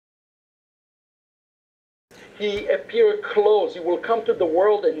He appeared close. He will come to the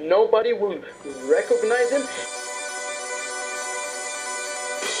world and nobody will recognize him.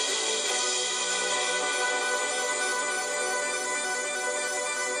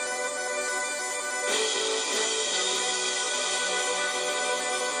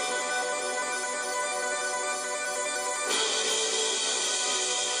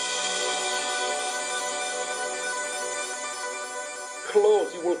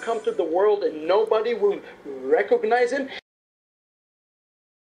 Close. He will come to the world and nobody will recognize him.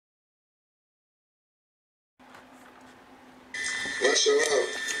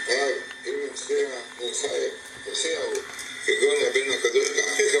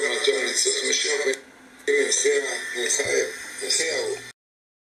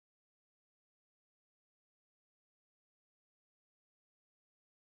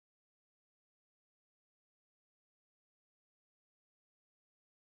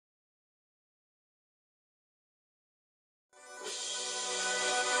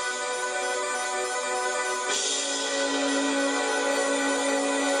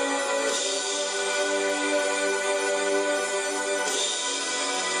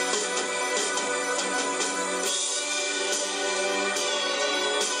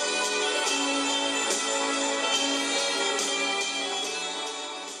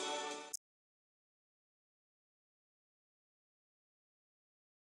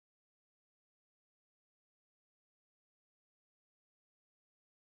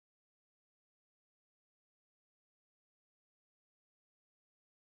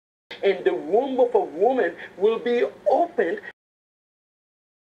 And the womb of a woman will be opened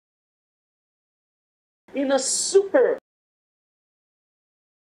in a super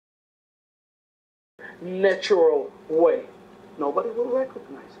natural way. Nobody will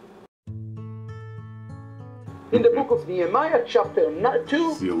recognize it. In the book of Nehemiah, chapter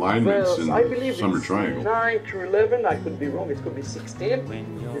 2, the alignments in I believe Summer it's Triangle. 9 through 11. I could be wrong. It could be 16.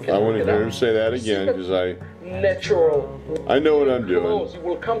 I want to hear him say that again because natural. I know what I'm doing. He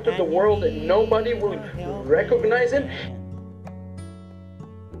will come to the world and nobody will recognize him.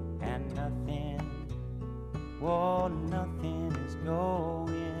 And nothing is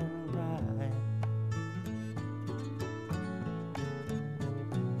going right.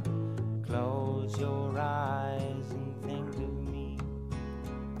 Close your eyes and think of me.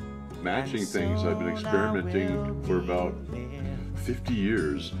 Matching things, I've been experimenting for about 50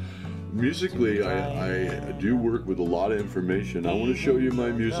 years. Musically, I do work with a lot of information. I want to show you my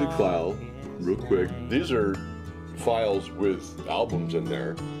music file real quick. These are files with albums in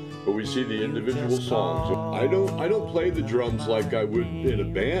there, but we see the individual songs. I don't play the drums like I would in a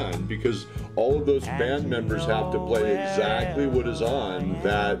band because all of those band members have to play exactly what is on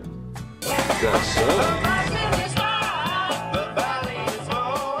that song.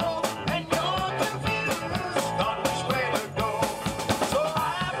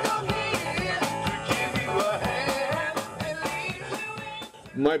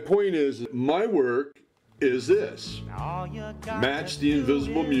 My point is, my work is this. Match the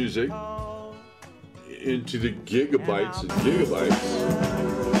invisible music into the gigabytes and gigabytes.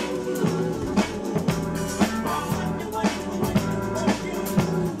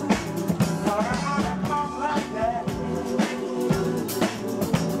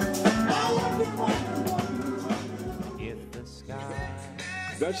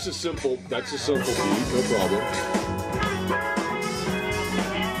 That's a simple beat, no problem.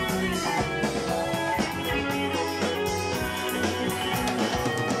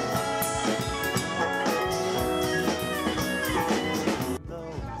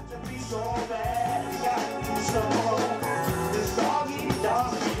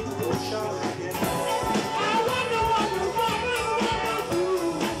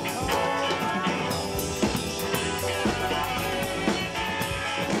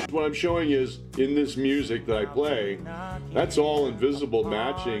 What I'm showing is, in this music that I play, that's all invisible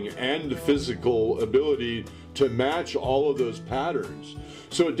matching and the physical ability to match all of those patterns.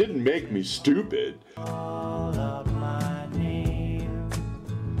 So it didn't make me stupid. All of my name,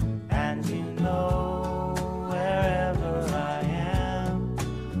 and you know wherever I am,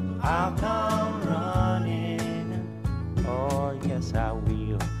 I'll come running. Oh yes, I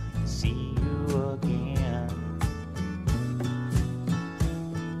will see you again.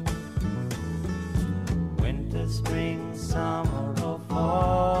 Winter, spring, summer, or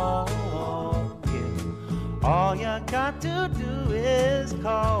fall, yeah. All you got to do is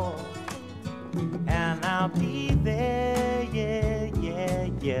call, and I'll be there, yeah, yeah,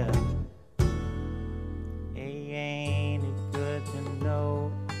 yeah. Hey, ain't it good to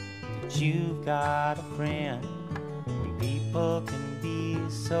know that you've got a friend when people can be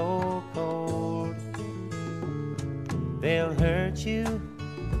so cold? they'll hurt you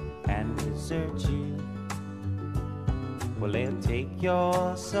and desert you. Well, they'll take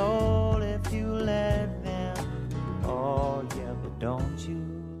your soul if you let them. Oh yeah, but don't you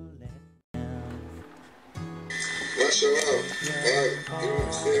let them.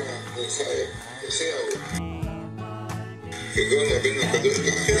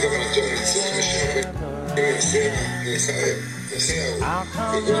 I'll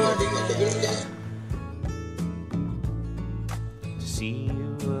come to see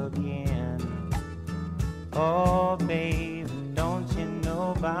you again. Oh, babe, don't you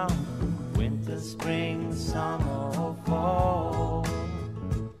know about winter, spring, summer, or fall?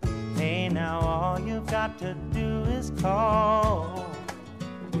 Hey, now all you've got to do is call.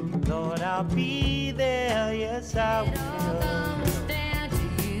 Lord, I'll be there, yes, I will.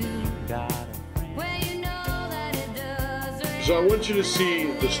 So I want you to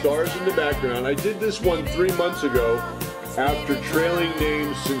see the stars in the background. I did this one 3 months ago after trailing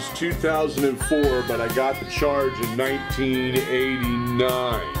names since 2004, but I got the charge in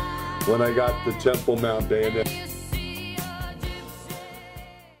 1989 when I got the Temple Mount Bayonet.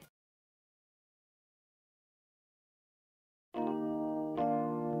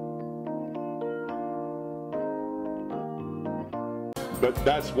 But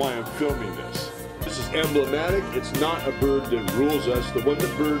that's why I'm filming this. This is emblematic. It's not a bird that rules us. The birds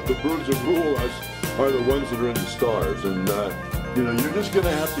that rule us are the ones that are in the stars. And you know, you're just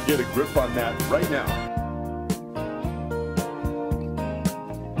gonna have to get a grip on that right now.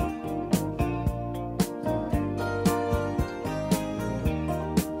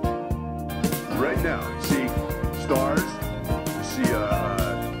 Right now, see stars. You see a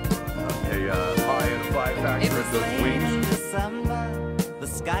pi and a phi factor at those wings. December, the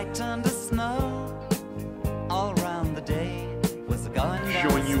sky turned to snow. All around the day was going down.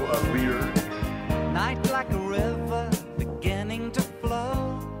 Showing you a leader. Night like a river beginning to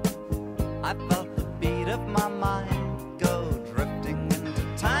flow. I felt the beat of my mind go drifting into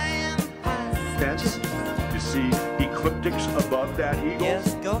time Fence. You see ecliptics above that eagle?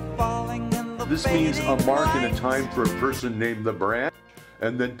 Yes, go falling in the This means a mark and a light. time for a person named the branch,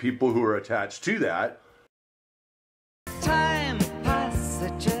 and then people who are attached to that. Time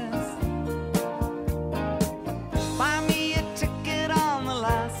passages. Buy me a ticket on the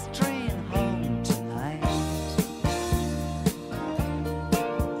last train home tonight.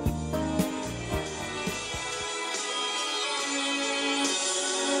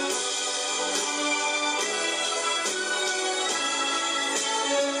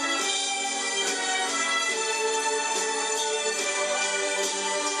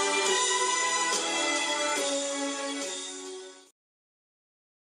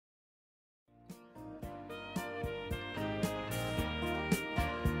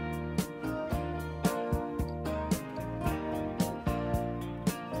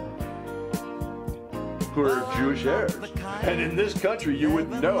 Who are Jewish heirs. And in this country, you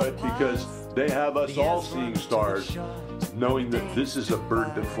wouldn't know it because they have us all seeing stars, knowing that this is a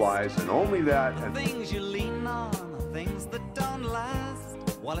bird that flies, and only that. And Things you lean on are things that don't last.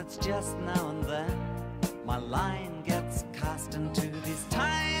 Well, it's just now and then my line gets cast into these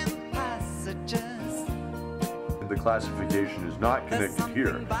time passages. the classification is not connected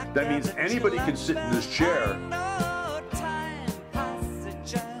here. That means anybody can sit in this chair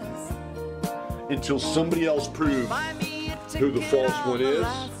until somebody else proves who the false one is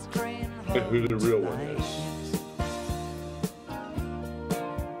and who the real one is.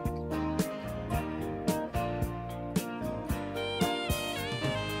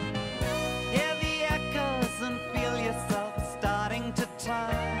 Hear the echoes and feel yourself starting to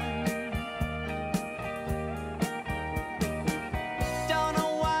turn. Don't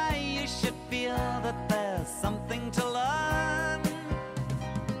know why you should feel that there's something to learn.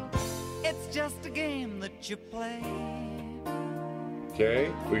 It's just a game that you play. Okay,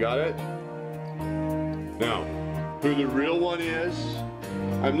 we got it? Now, who the real one is?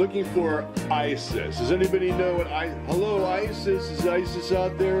 I'm looking for ISIS. Does anybody know what hello, ISIS? Is ISIS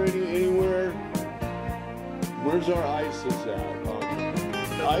out there anywhere? Where's our ISIS at?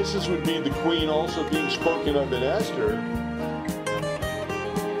 ISIS would be the queen also being spoken of in Esther.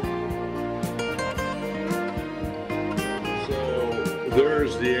 So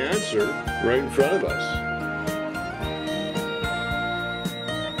there's the answer right in front of us.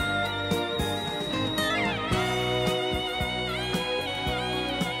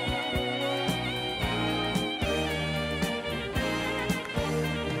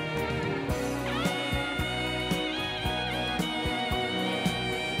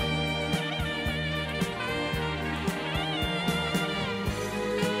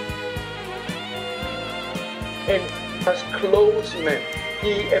 And as clothes man.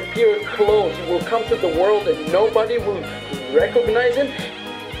 He appeared close. He will come to the world and nobody will recognize him.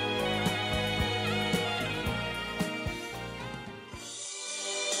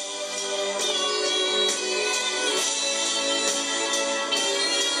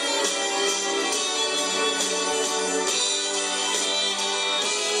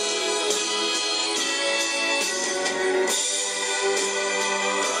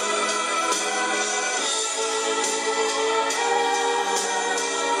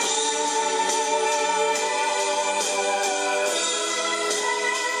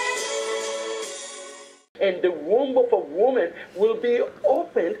 And the womb of a woman will be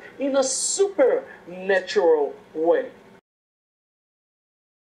opened in a supernatural way.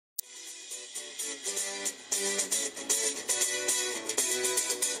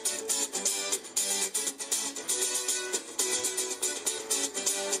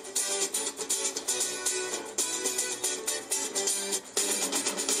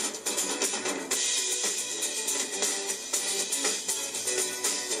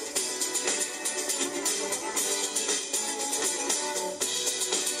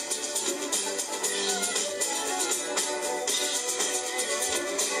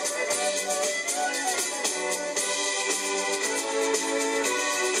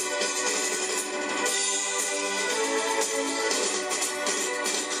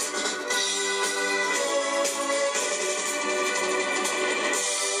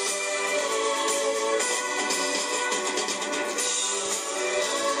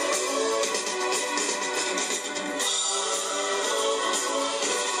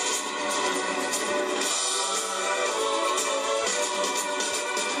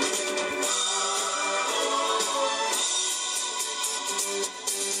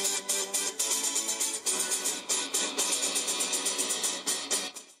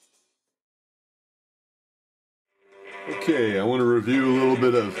 Okay, I want to review a little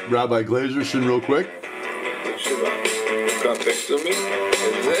bit of Rabbi Glazerson real quick. Come back to me,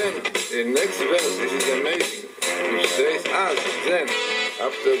 and then the next verse, this is amazing, which says, as then,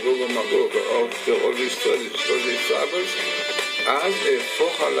 after Google Magog, after all these studies, all these travels, as a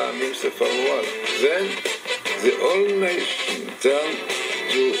Fochalamim Sefaruach, then the whole nation turned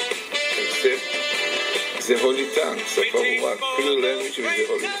to accept the holy tongue, Sefaruach, clear language with the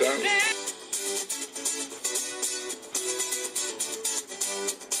holy tongue.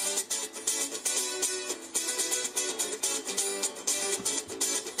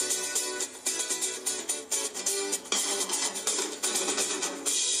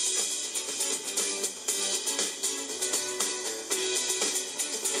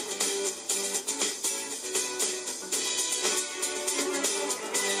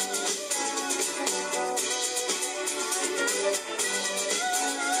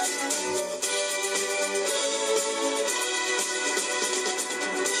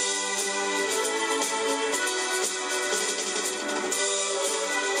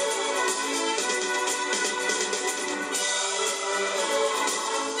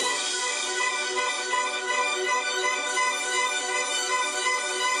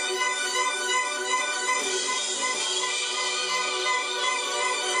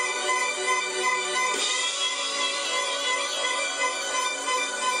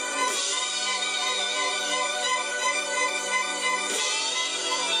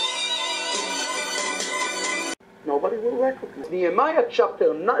 Nobody will recognize. Nehemiah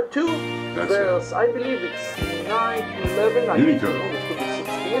chapter 2, verse, I believe it's 9 to 11, I think it could be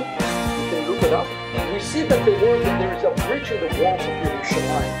 16. You can look it up. We see that the word that there is a breach in the walls of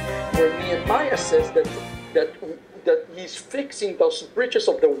Jerusalem, where Nehemiah says that he's fixing those breaches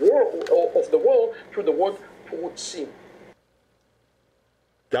of the wall through the word Putsim.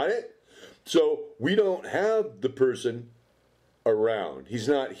 Got it? So we don't have the person around. He's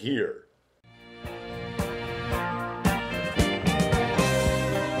not here.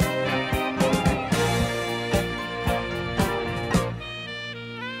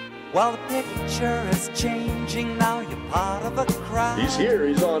 While the picture is changing, now you're part of a crowd. He's here,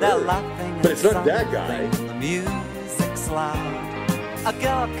 he's on They're earth. laughing, But it's not that guy. The music's loud. A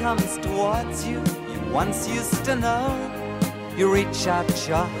girl comes towards you, you once used to know. You reach out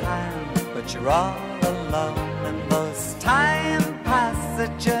your hand, but you're all alone in those time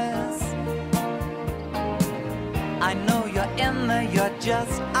passages. I know you're in there, you're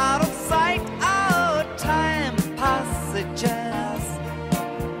just out of sight. Oh, time passages.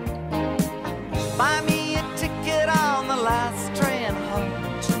 By me